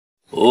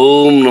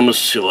ఓం నమః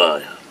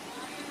శివాయ.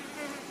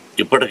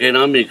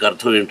 ఇప్పటికైనా మీకు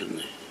అర్థం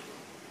ఏంటుంది?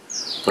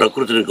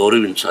 ప్రకృతిని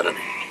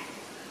గౌరవించాలని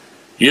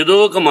ఏదో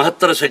ఒక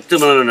మహత్తర శక్తి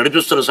మనల్ని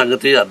నడిపిస్తున్న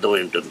సంగతి అర్థమై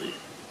ఉంటుంది.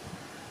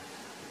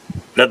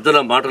 పెద్దల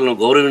మాటలను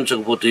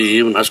గౌరవించకపోతే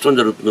ఏం నష్టం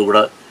జరుగుతుందో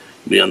కూడా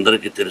మీ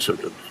అందరికీ తెలిసి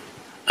ఉంటుంది.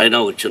 అయినా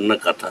ఒక చిన్న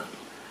కథ.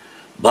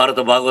 భారత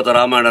భాగవత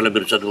రామాయణాలు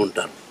మీరు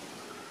చదువుకుంటారు.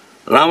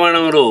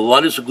 రామాయణంలో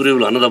వాలి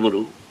సుగ్రీవులు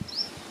అన్నదమ్ములు.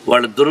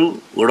 వాళ్ళిద్దరూ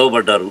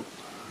గొడవపడ్డారు.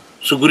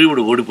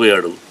 సుగ్రీవుడు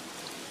ఓడిపోయాడు.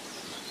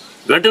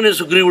 వెంటనే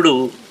సుగ్రీవుడు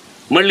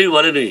మళ్ళీ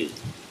వాలిని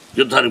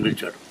యుద్ధానికి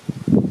పిలిచాడు.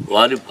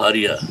 వాలి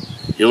భార్య,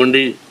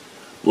 ఏమండి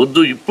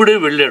వద్దు, ఇప్పుడే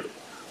వెళ్ళాడు,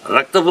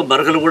 రక్తపు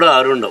మరకలు కూడా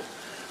ఆరుండవు,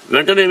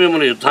 వెంటనే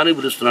మిమ్మల్ని యుద్ధానికి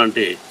పిలుస్తున్నా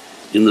అంటే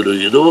ఇందులో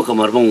ఏదో ఒక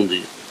మర్మం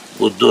ఉంది,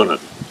 వద్దు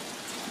అన్నది.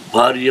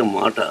 భార్య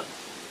మాట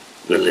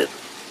వెళ్ళలేదు.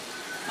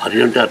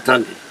 భార్య అంటే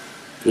అర్థానికి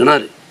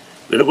వినాలి,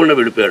 వినకుండా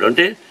వెళ్ళిపోయాడు.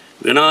 అంటే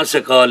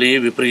వినాశకాలి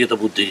విపరీత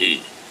బుద్ధి.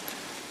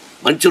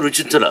 మంచి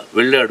రుచించల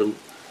వెళ్ళాడు,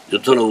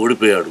 యుద్ధంలో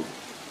ఓడిపోయాడు,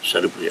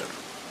 చనిపోయాడు.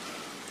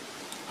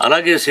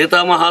 అలాగే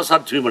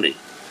సీతామహాసాధ్వీమణి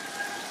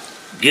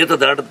గీత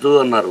దాటద్దు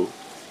అన్నారు,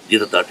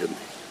 గీత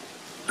దాటింది.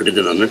 అంటే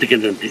దీని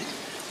అన్నిటికేంటంటే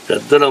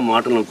పెద్దల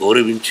మాటలను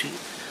గౌరవించి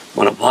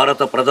మన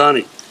భారత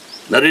ప్రధాని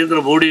నరేంద్ర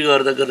మోడీ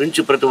గారి దగ్గర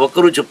నుంచి ప్రతి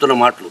ఒక్కరూ చెప్తున్న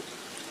మాటలు,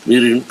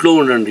 మీరు ఇంట్లో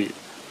ఉండండి,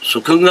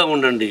 సుఖంగా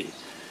ఉండండి,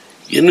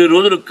 ఎన్ని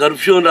రోజులు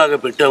కర్ఫ్యూ లాగా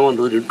పెట్టామో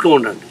అన్ని రోజులు ఇంట్లో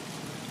ఉండండి,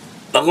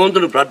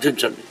 భగవంతుని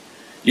ప్రార్థించండి,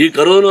 ఈ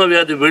కరోనా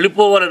వ్యాధి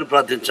వెళ్ళిపోవాలని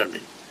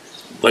ప్రార్థించండి,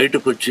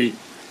 బయటకు వచ్చి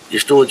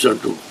ఇష్టం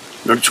వచ్చినట్టు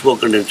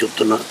నడుచుకోకండి అని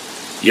చెప్తున్నా.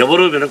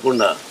 ఎవరూ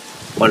వినకుండా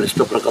వాళ్ళ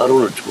ఇష్ట ప్రకారం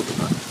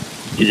నడుచుకుంటున్నారు.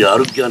 ఇది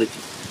ఆరోగ్యానికి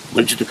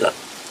మంచిది కాదు.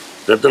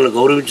 పెద్దలను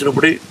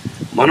గౌరవించినప్పుడే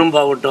మనం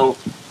బాగుంటాం,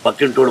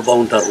 పక్కింటోడు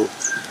బాగుంటారు,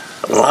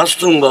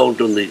 రాష్ట్రం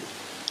బాగుంటుంది,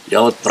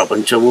 యావత్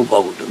ప్రపంచము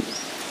బాగుంటుంది.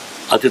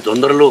 అతి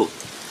తొందరలో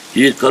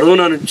ఈ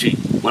కరోనా నుంచి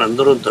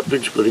మనందరం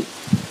తప్పించుకొని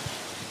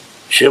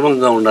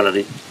క్షేమంగా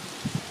ఉండాలని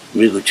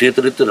మీకు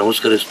చేతులెత్తి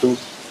నమస్కరిస్తూ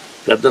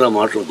పెద్దల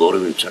మాటలు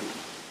గౌరవించండి.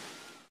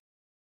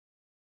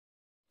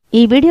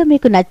 ఈ వీడియో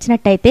మీకు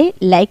నచ్చినట్టయితే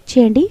లైక్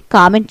చేయండి,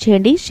 కామెంట్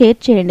చేయండి, షేర్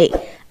చేయండి.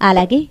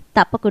 అలాగే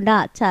తప్పకుండా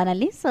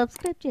ఛానల్ని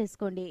సబ్స్క్రైబ్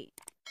చేసుకోండి.